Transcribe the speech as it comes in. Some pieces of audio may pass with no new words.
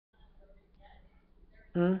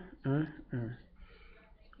Mm, mm, mm.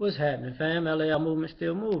 What's happening, fam? L.A.R movement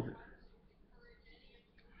still moving.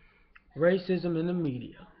 Racism in the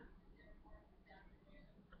media.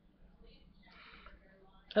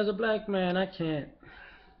 As a black man, I can't.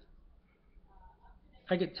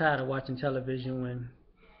 I get tired of watching television when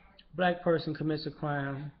a black person commits a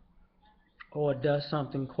crime or does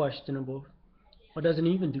something questionable or doesn't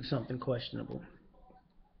even do something questionable.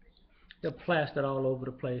 They're plastered all over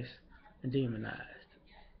the place and demonized.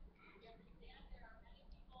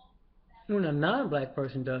 When a non-black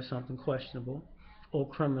person does something questionable or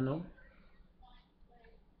criminal,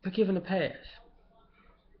 they're given a pass.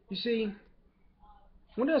 You see,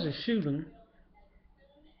 when there's a shooting,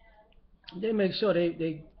 they make sure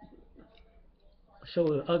they show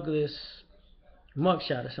the ugliest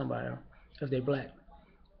mugshot of somebody if they black,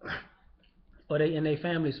 or they in their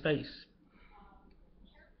family's face.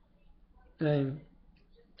 And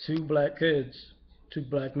two black kids, two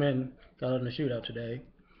black men got in a shootout today,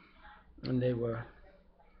 and they were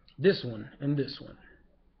this one and this one.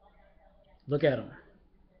 Look at them.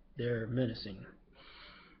 They're menacing.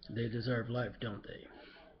 They deserve life, don't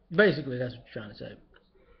they? Basically, that's what you're trying to say.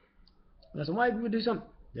 Now, some white people do something.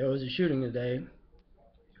 There was a shooting today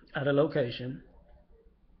at a location,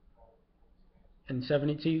 and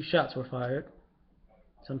 72 shots were fired.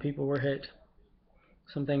 Some people were hit.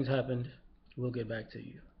 Some things happened. We'll get back to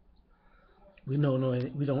you. We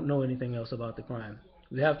don't know anything else about the crime.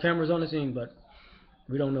 We have cameras on the scene, but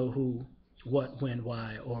we don't know who, what, when,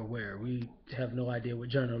 why, or where. We have no idea what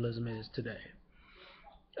journalism is today.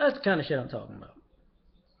 That's the kind of shit I'm talking about.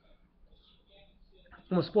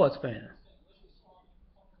 I'm a sports fan.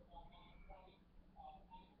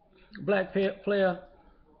 Black player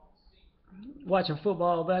watching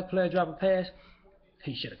football, black player drop a pass.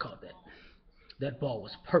 He should have caught that. That ball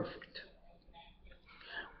was perfect.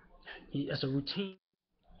 That's a routine.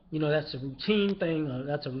 That's a routine thing.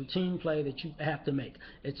 That's a routine play that you have to make.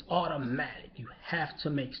 It's automatic. You have to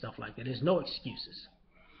make stuff like that. There's no excuses.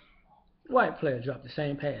 White player dropped the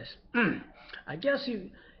same pass. I guess you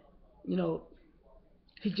know,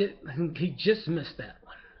 he just he just missed that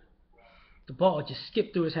one. The ball just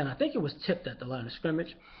skipped through his hand. I think it was tipped at the line of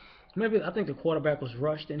scrimmage. Maybe I think the quarterback was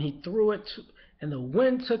rushed and he threw it, and the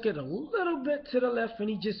wind took it a little bit to the left, and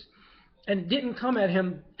it didn't come at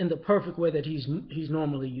him in the perfect way that he's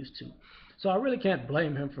normally used to. So I really can't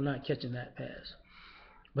blame him for not catching that pass.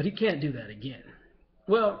 But he can't do that again.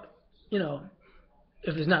 Well, you know,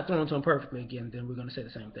 if it's not thrown to him perfectly again, then we're going to say the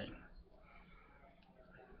same thing.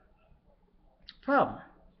 Problem,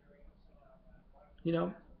 you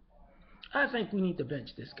know, I think we need to bench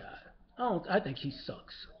this guy. I think he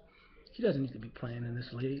sucks. He doesn't need to be playing in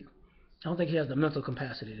this league. I don't think he has the mental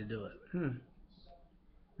capacity to do it.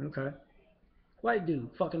 Okay. White dude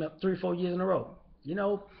fucking up 3, 4 years in a row.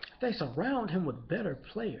 If they surround him with better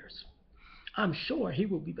players, I'm sure he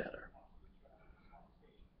will be better.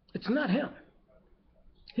 It's not him.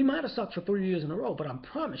 He might have sucked for 3 years in a row, but I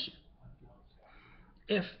promise you,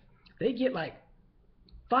 if they get like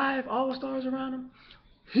 5 All-Stars around him,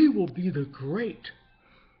 he will be the great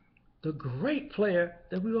player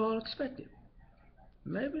that we all expected.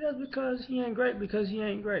 Maybe that's because he ain't great because he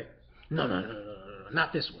ain't great. No, no, no, no, no, no,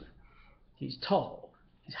 not this one. He's tall.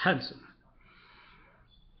 He's handsome.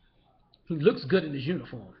 He looks good in his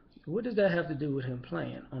uniform. What does that have to do with him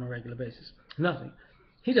playing on a regular basis? Nothing.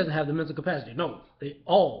 He doesn't have the mental capacity. No, they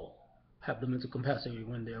all have the mental capacity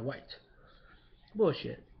when they're white.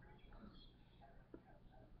 Bullshit.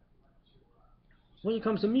 When it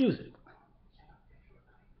comes to music,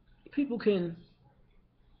 people can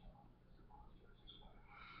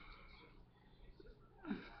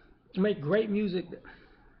make great music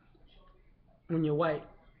when you're white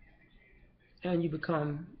and you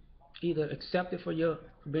become either accepted for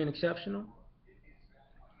being exceptional,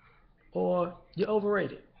 or you're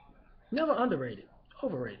overrated. Never underrated,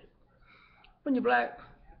 overrated. When you're black,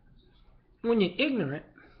 when you're ignorant,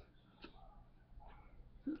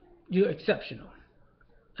 you're exceptional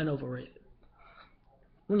and overrated.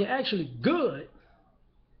 When you're actually good,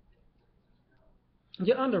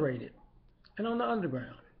 you're underrated and on the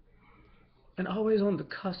underground and always on the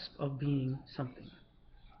cusp of being something.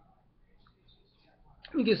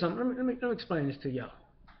 Let me get some. Let me explain this to y'all.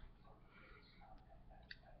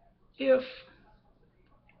 If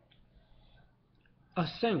a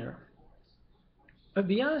singer, if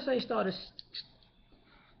Beyonce started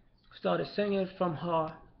singing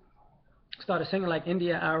started singing like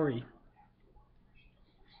India.Arie,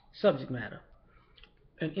 subject matter,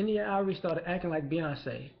 and India.Arie started acting like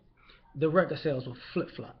Beyonce, the record sales will flip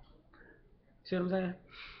flop. See what I'm saying?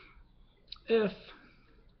 If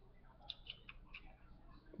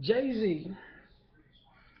Jay Z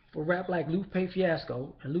will rap like Lupe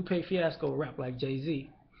Fiasco, and Lupe Fiasco will rap like Jay Z.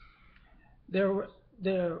 Their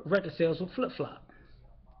their record sales will flip flop.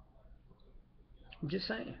 I'm just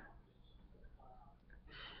saying.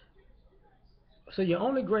 So you're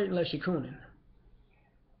only great unless you're crooning,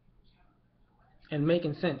 and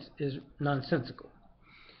making sense is nonsensical.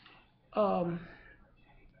 Um,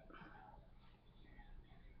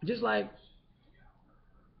 just like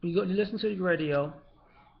you listen to the radio,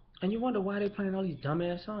 and you wonder why they playing all these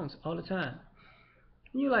dumbass songs all the time.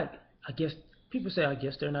 And you're like, I guess people say, I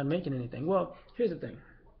guess they're not making anything. Well, here's the thing: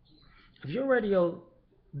 if your radio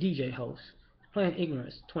DJ host is playing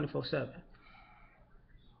ignorance 24/7,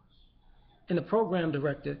 and the program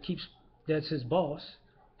director keeps that's his boss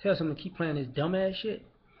tells him to keep playing this dumbass shit,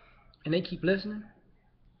 and they keep listening,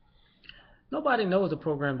 nobody knows the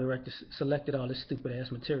program director selected all this stupid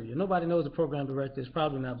ass material. Nobody knows the program director is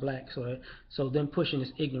probably not black, so them pushing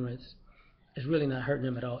this ignorance is really not hurting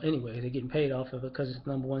them at all. Anyway, they're getting paid off of it because it's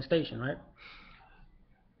the number one station, right?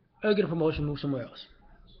 They'll get a promotion, move somewhere else.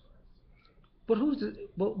 But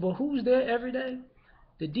who's there every day?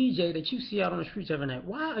 The DJ that you see out on the streets every night.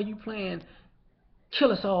 Why are you playing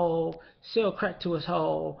 "Kill Us All," "Sell Crack to Us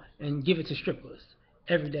All," and "Give It to Strippers"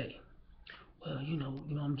 every day? Well,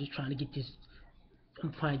 I'm just trying to get this.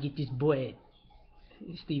 I'm trying to get this bread.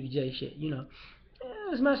 Stevie J shit,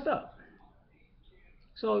 it's messed up.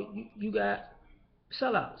 So you got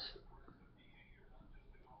sellouts,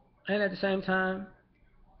 and at the same time,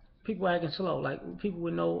 people acting slow, like people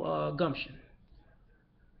with no gumption.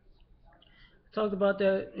 Talked about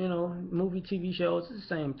that, movie, TV shows. It's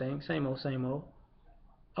the same thing, same old, same old.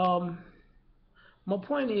 Um, my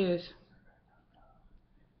point is,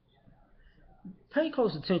 pay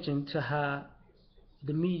close attention to how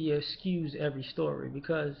the media skews every story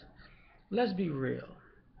because let's be real,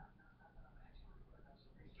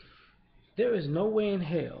 there is no way in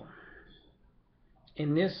hell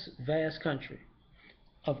in this vast country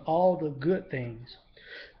of all the good things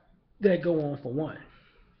that go on for one.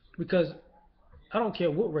 Because I don't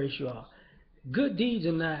care what race you are, good deeds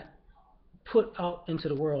are not put out into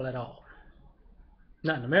the world at all.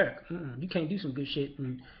 Not in America. You can't do some good shit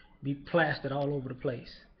and be plastered all over the place.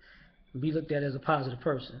 And be looked at as a positive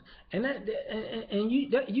person. And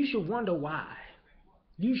you should wonder why.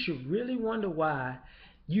 You should really wonder why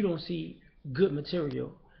you don't see good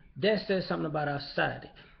material. That says something about our society.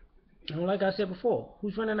 And like I said before,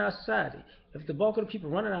 who's running our society? If the bulk of the people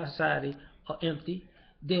running our society are empty,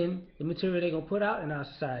 then the material they're going to put out in our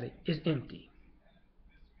society is empty.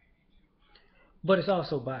 But it's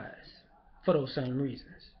also biased for those same reasons.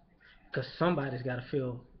 Because somebody's got to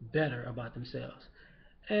feel better about themselves.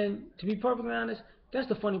 And to be perfectly honest, that's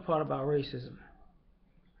the funny part about racism.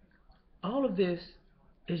 All of this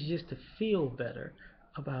is just to feel better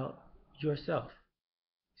about yourself.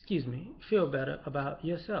 Excuse me, feel better about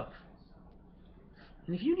yourself.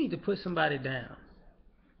 And if you need to put somebody down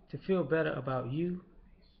to feel better about you,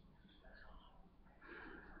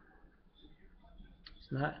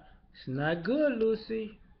 it's not good,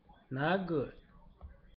 Lucy. Not good.